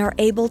and are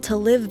able to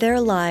live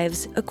their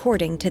lives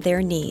according to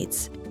their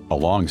needs."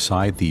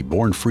 Alongside the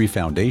Born Free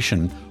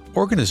Foundation,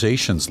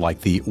 organizations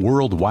like the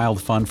World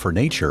Wild Fund for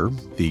Nature,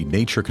 the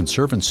Nature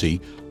Conservancy,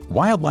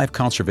 Wildlife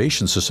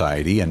Conservation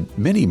Society, and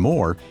many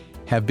more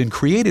have been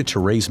created to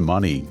raise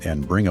money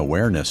and bring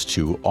awareness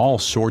to all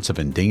sorts of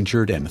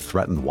endangered and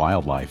threatened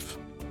wildlife.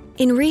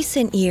 In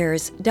recent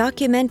years,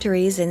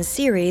 documentaries and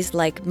series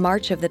like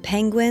March of the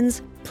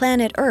Penguins,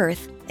 Planet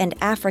Earth, and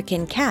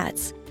African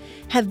Cats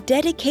have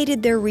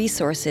dedicated their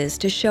resources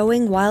to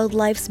showing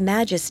wildlife's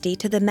majesty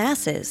to the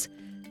masses,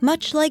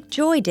 much like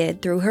Joy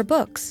did through her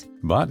books.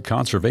 But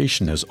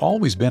conservation has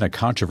always been a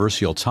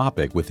controversial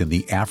topic within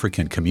the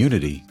African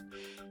community.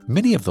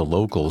 Many of the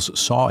locals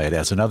saw it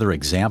as another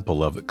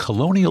example of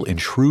colonial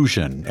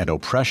intrusion and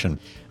oppression,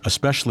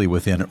 especially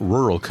within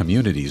rural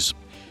communities.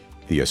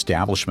 The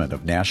establishment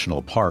of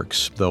national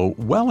parks, though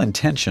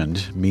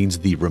well-intentioned, means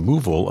the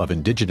removal of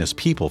indigenous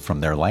people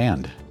from their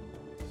land.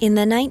 In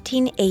the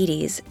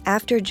 1980s,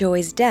 after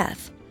Joy's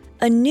death,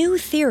 a new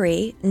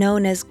theory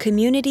known as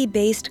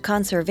community-based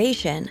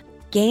conservation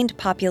gained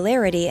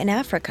popularity in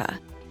Africa.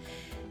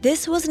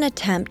 This was an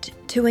attempt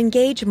to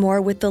engage more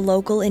with the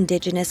local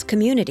indigenous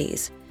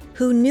communities,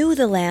 who knew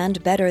the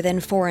land better than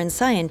foreign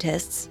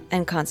scientists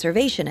and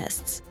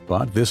conservationists.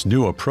 But this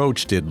new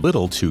approach did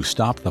little to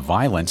stop the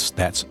violence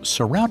that's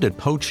surrounded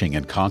poaching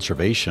and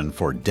conservation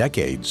for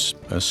decades,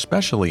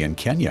 especially in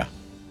Kenya.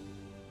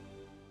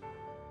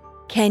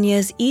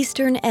 Kenya's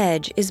eastern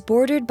edge is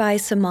bordered by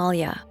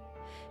Somalia.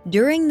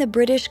 During the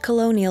British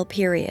colonial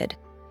period,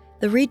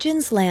 the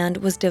region's land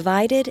was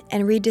divided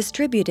and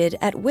redistributed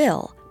at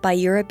will by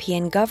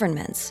European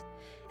governments.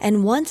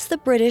 And once the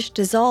British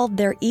dissolved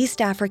their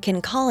East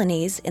African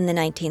colonies in the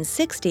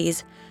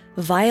 1960s,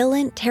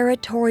 violent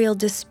territorial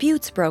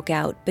disputes broke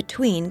out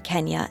between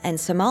Kenya and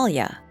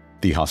Somalia.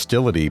 The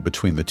hostility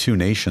between the two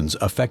nations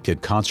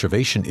affected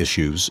conservation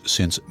issues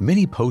since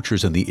many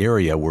poachers in the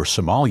area were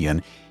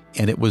Somalian,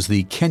 and it was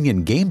the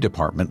Kenyan Game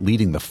Department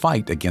leading the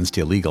fight against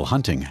illegal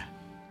hunting.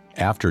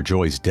 After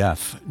Joy's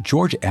death,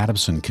 George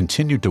Adamson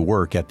continued to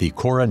work at the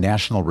Kora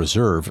National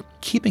Reserve,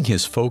 keeping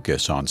his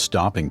focus on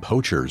stopping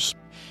poachers.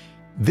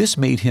 This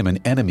made him an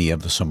enemy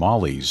of the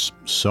Somalis,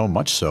 so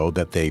much so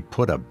that they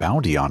put a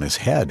bounty on his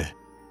head.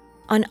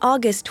 On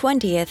August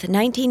 20th,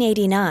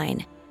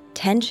 1989,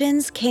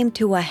 tensions came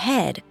to a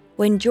head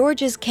when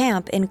George's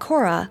camp in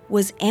Kora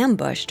was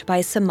ambushed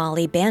by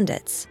Somali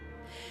bandits.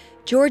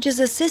 George's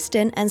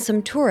assistant and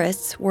some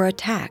tourists were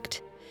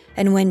attacked,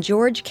 and when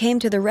George came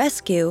to the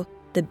rescue,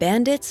 the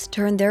bandits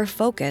turned their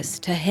focus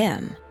to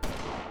him.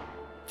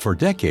 For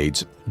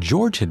decades,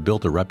 George had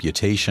built a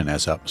reputation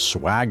as a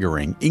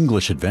swaggering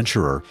English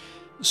adventurer,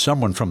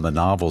 someone from the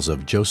novels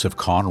of Joseph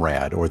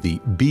Conrad or the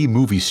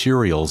B-movie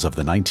serials of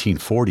the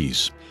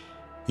 1940s.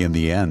 In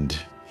the end,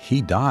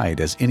 he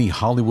died as any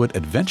Hollywood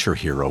adventure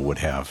hero would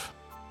have.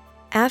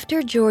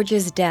 After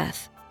George's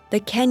death,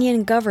 the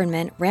Kenyan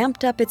government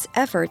ramped up its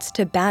efforts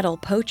to battle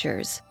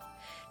poachers.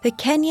 The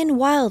Kenyan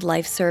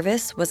Wildlife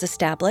Service was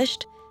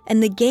established,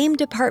 and the Game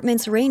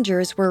Department's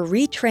rangers were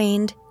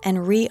retrained and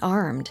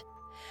rearmed.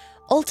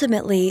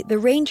 Ultimately, the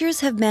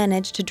rangers have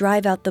managed to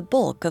drive out the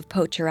bulk of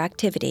poacher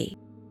activity.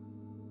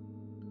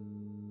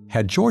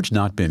 Had George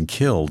not been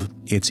killed,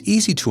 it's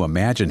easy to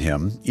imagine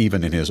him,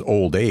 even in his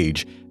old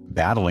age,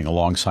 battling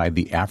alongside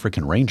the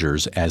African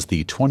Rangers as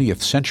the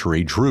 20th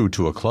century drew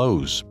to a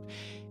close.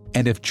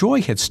 And if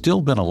Joy had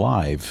still been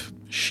alive,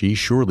 she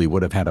surely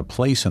would have had a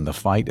place in the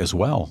fight as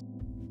well.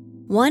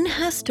 One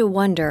has to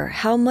wonder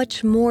how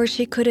much more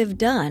she could have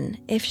done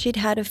if she'd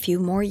had a few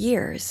more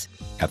years.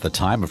 At the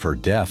time of her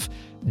death,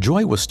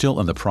 Joy was still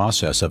in the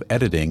process of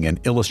editing and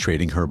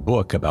illustrating her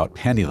book about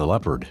Penny the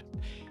Leopard.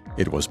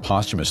 It was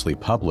posthumously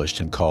published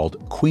and called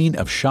Queen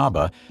of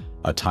Shaba,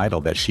 a title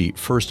that she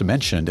first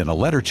mentioned in a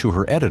letter to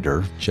her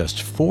editor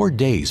just 4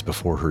 days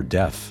before her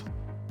death.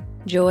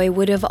 Joy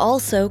would have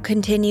also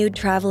continued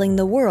traveling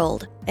the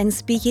world and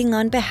speaking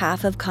on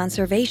behalf of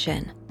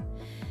conservation.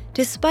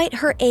 Despite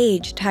her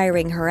age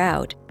tiring her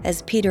out,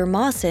 as Peter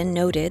Mawson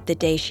noted the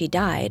day she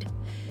died,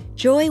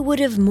 Joy would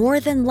have more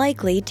than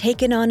likely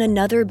taken on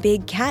another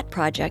big cat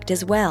project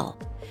as well.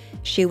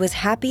 She was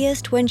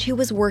happiest when she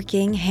was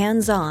working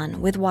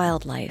hands-on with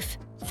wildlife.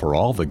 For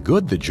all the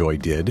good that Joy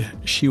did,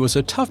 she was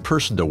a tough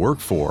person to work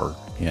for,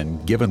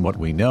 and given what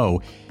we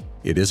know,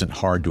 it isn't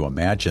hard to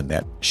imagine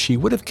that she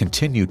would have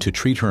continued to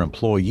treat her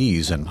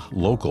employees and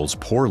locals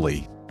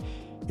poorly.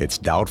 It's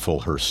doubtful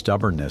her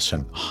stubbornness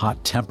and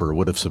hot temper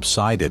would have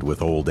subsided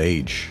with old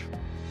age.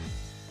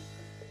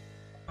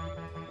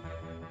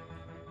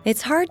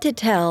 It's hard to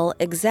tell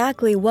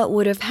exactly what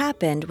would have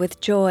happened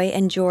with Joy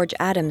and George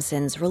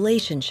Adamson's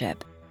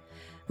relationship.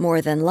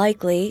 More than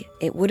likely,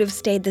 it would have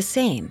stayed the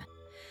same.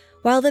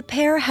 While the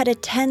pair had a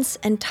tense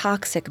and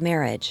toxic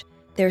marriage,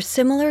 their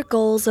similar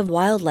goals of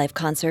wildlife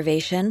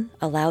conservation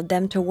allowed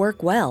them to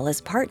work well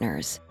as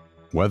partners.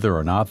 Whether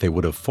or not they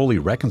would have fully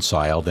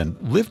reconciled and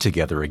lived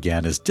together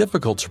again is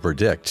difficult to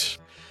predict.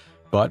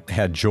 But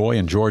had Joy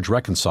and George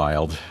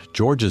reconciled,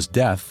 George's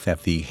death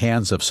at the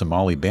hands of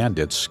Somali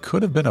bandits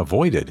could have been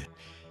avoided.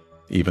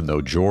 Even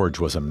though George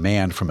was a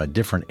man from a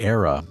different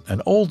era,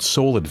 an old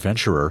soul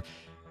adventurer,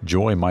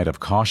 Joy might have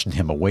cautioned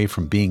him away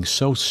from being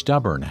so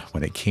stubborn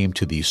when it came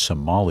to the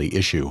Somali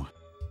issue.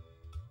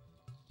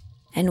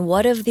 And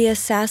what of the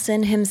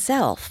assassin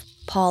himself,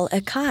 Paul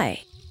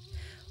Ekai?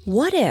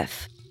 What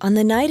if, on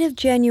the night of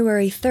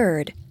January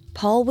 3rd,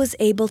 Paul was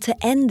able to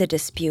end the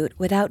dispute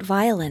without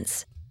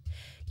violence?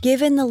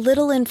 Given the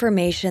little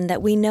information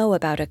that we know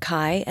about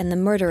Ekai and the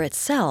murder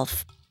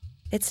itself,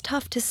 it's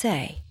tough to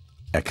say.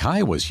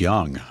 Ekai was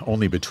young,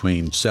 only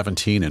between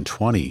 17 and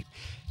 20.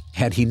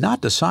 Had he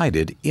not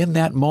decided in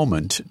that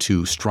moment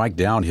to strike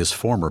down his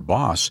former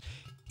boss,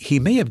 he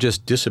may have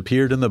just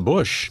disappeared in the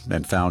bush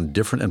and found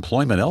different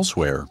employment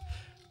elsewhere.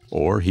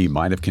 Or he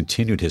might have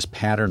continued his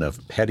pattern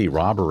of petty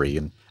robbery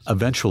and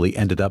eventually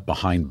ended up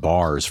behind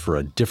bars for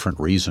a different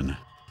reason.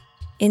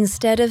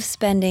 Instead of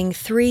spending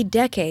 3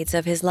 decades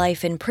of his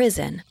life in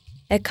prison,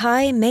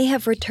 Ekai may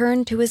have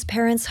returned to his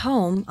parents'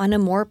 home on a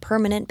more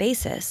permanent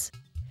basis.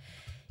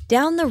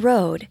 Down the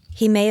road,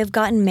 he may have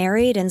gotten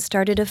married and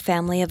started a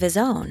family of his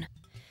own.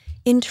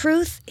 In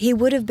truth, he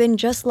would have been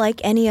just like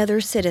any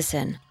other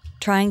citizen,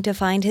 trying to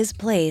find his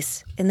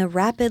place in the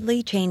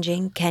rapidly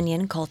changing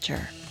Kenyan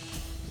culture.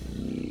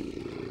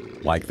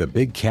 Like the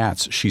big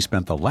cats she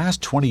spent the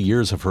last 20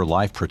 years of her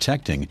life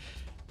protecting,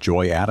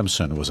 Joy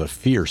Adamson was a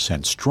fierce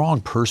and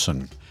strong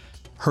person.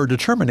 Her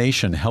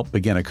determination helped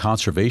begin a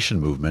conservation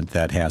movement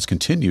that has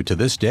continued to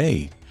this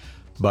day.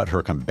 But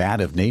her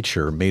combative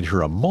nature made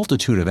her a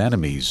multitude of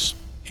enemies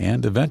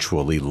and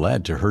eventually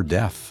led to her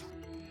death.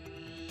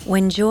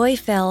 When Joy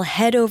fell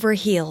head over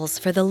heels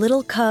for the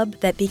little cub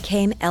that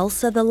became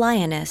Elsa the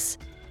lioness,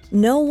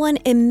 no one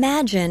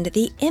imagined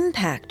the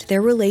impact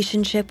their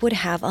relationship would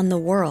have on the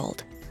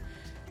world.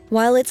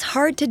 While it's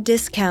hard to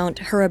discount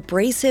her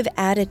abrasive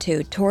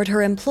attitude toward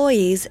her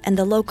employees and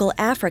the local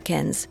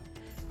Africans,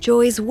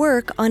 Joy's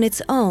work on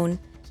its own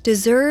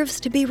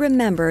deserves to be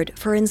remembered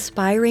for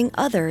inspiring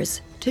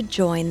others to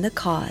join the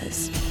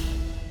cause.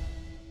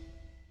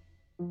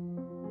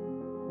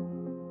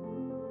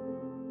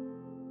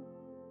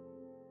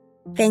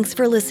 Thanks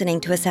for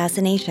listening to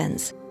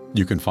Assassinations.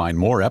 You can find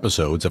more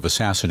episodes of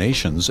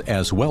Assassinations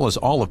as well as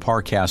all of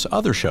Parcast's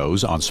other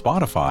shows on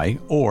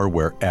Spotify or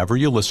wherever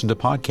you listen to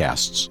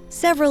podcasts.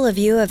 Several of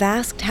you have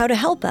asked how to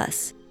help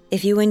us.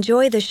 If you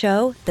enjoy the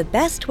show, the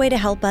best way to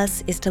help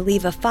us is to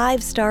leave a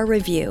 5-star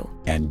review.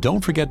 And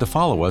don't forget to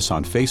follow us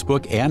on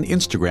Facebook and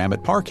Instagram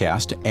at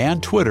Parcast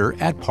and Twitter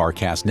at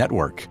Parcast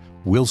Network.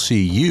 We'll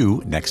see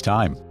you next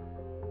time.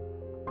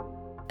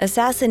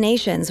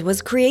 Assassinations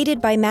was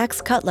created by Max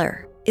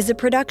Cutler, is a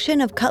production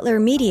of Cutler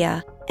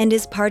Media, and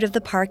is part of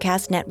the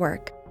Parcast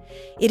Network.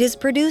 It is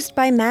produced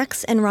by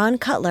Max and Ron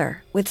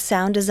Cutler, with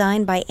sound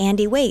design by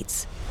Andy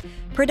Waits.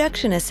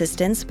 Production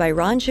assistance by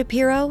Ron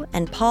Shapiro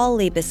and Paul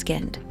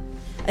Liebeskind.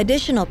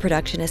 Additional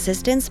production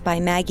assistance by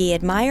Maggie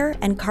Admire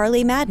and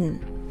Carly Madden.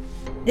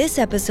 This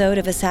episode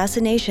of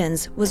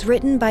Assassinations was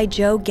written by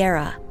Joe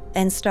Guerra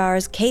and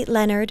stars Kate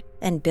Leonard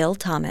and Bill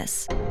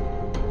Thomas.